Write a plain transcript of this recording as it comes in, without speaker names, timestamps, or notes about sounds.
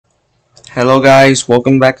Hello guys,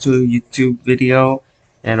 welcome back to a YouTube video.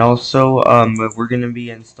 And also we're gonna be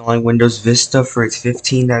installing Windows Vista for its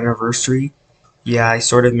 15th anniversary. Yeah, I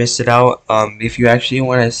sort of missed it out. If you actually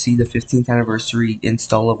want to see the 15th anniversary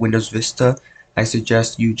install of Windows Vista, I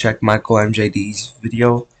suggest you check Michael MJD's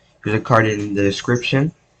video. There's a card in the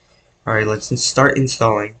description. Alright, let's start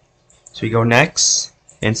installing. So we go next,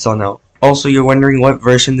 install now. Also, you're wondering what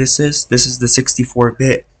version this is? This is the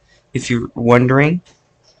 64-bit. If you're wondering.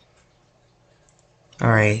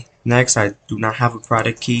 Alright, next, I do not have a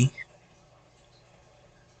product key.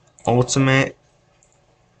 Ultimate.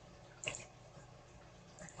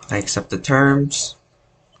 I accept the terms.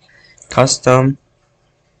 Custom.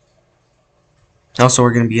 Also,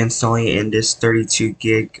 we're going to be installing it in this 32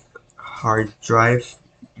 gig hard drive,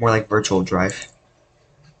 more like virtual drive.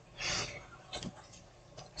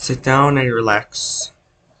 Sit down and relax.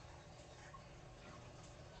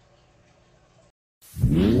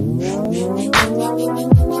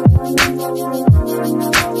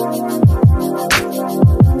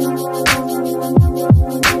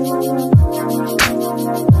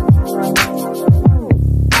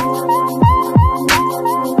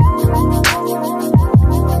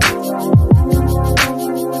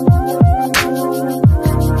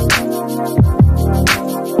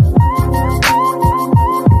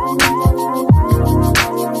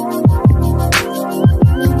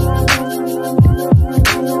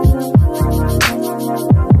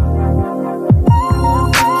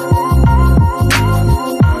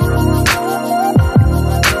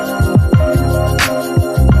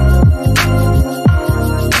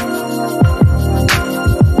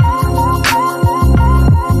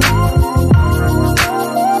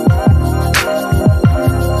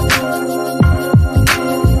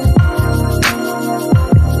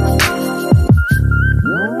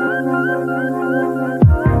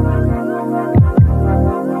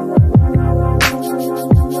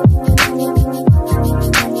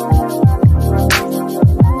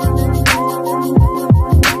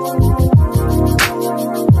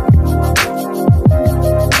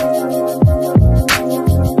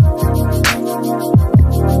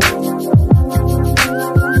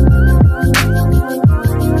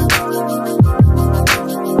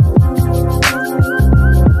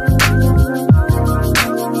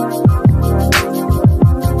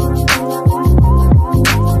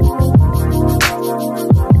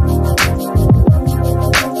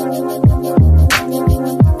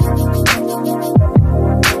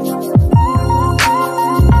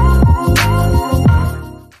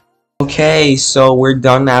 Okay, so we're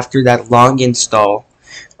done after that long install.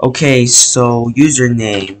 Okay, so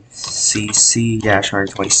username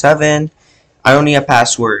cc-127. I don't need a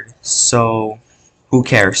password, so who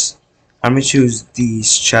cares? I'm gonna choose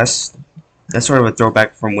these chests. That's sort of a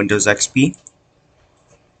throwback from Windows XP.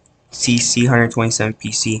 cc-127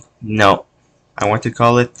 PC. No, I want to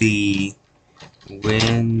call it the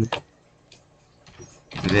Win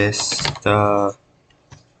Vista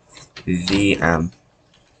VM.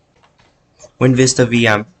 Win Vista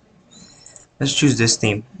VM. Let's choose this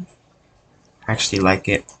theme. I actually like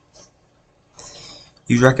it.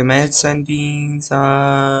 You recommend sending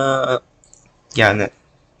yeah,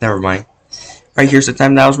 never mind. Right, here's the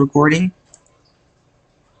time that I was recording.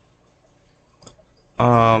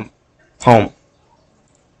 Home.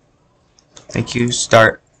 Thank you.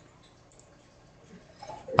 Start.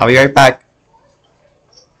 I'll be right back.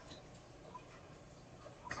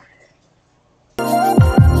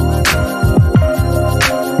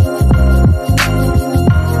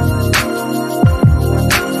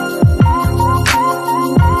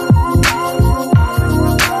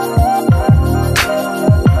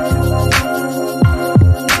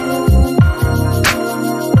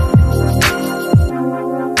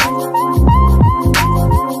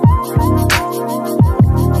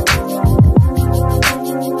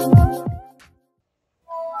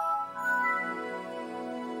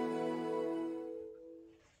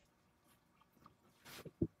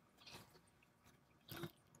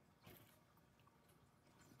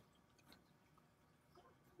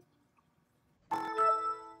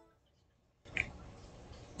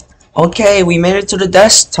 Okay, we made it to the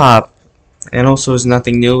desktop. And also, it's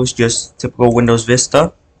nothing new, it's just typical Windows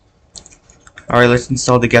Vista. Alright, let's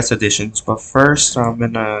install the guest editions. But first, I'm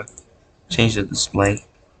gonna change the display.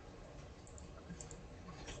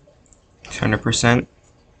 100%.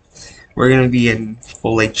 We're gonna be in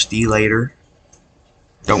full HD later.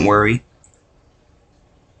 Don't worry.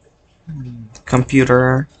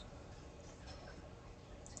 Computer.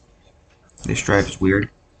 This drive is weird.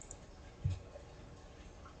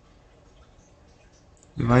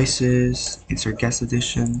 Devices, insert guest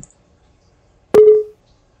edition.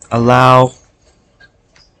 Allow.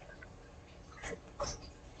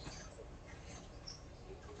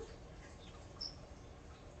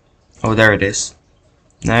 Oh, there it is.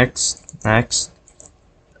 Next, next.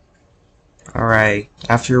 Alright,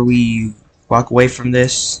 after we walk away from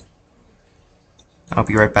this, I'll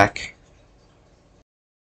be right back.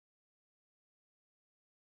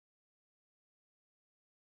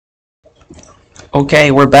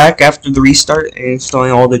 Okay, we're back after the restart and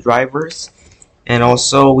installing all the drivers. And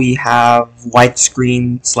also we have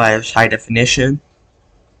widescreen / high definition.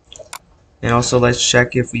 And also let's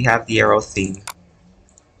check if we have the arrow theme.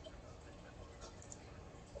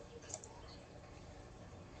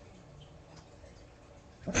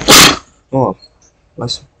 Oh,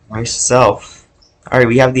 myself. Alright,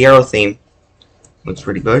 we have the arrow theme. Looks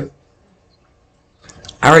pretty good.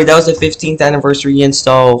 Alright, that was the 15th anniversary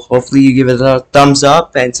install. Hopefully you give it a thumbs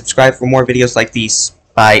up and subscribe for more videos like these.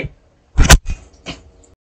 Bye.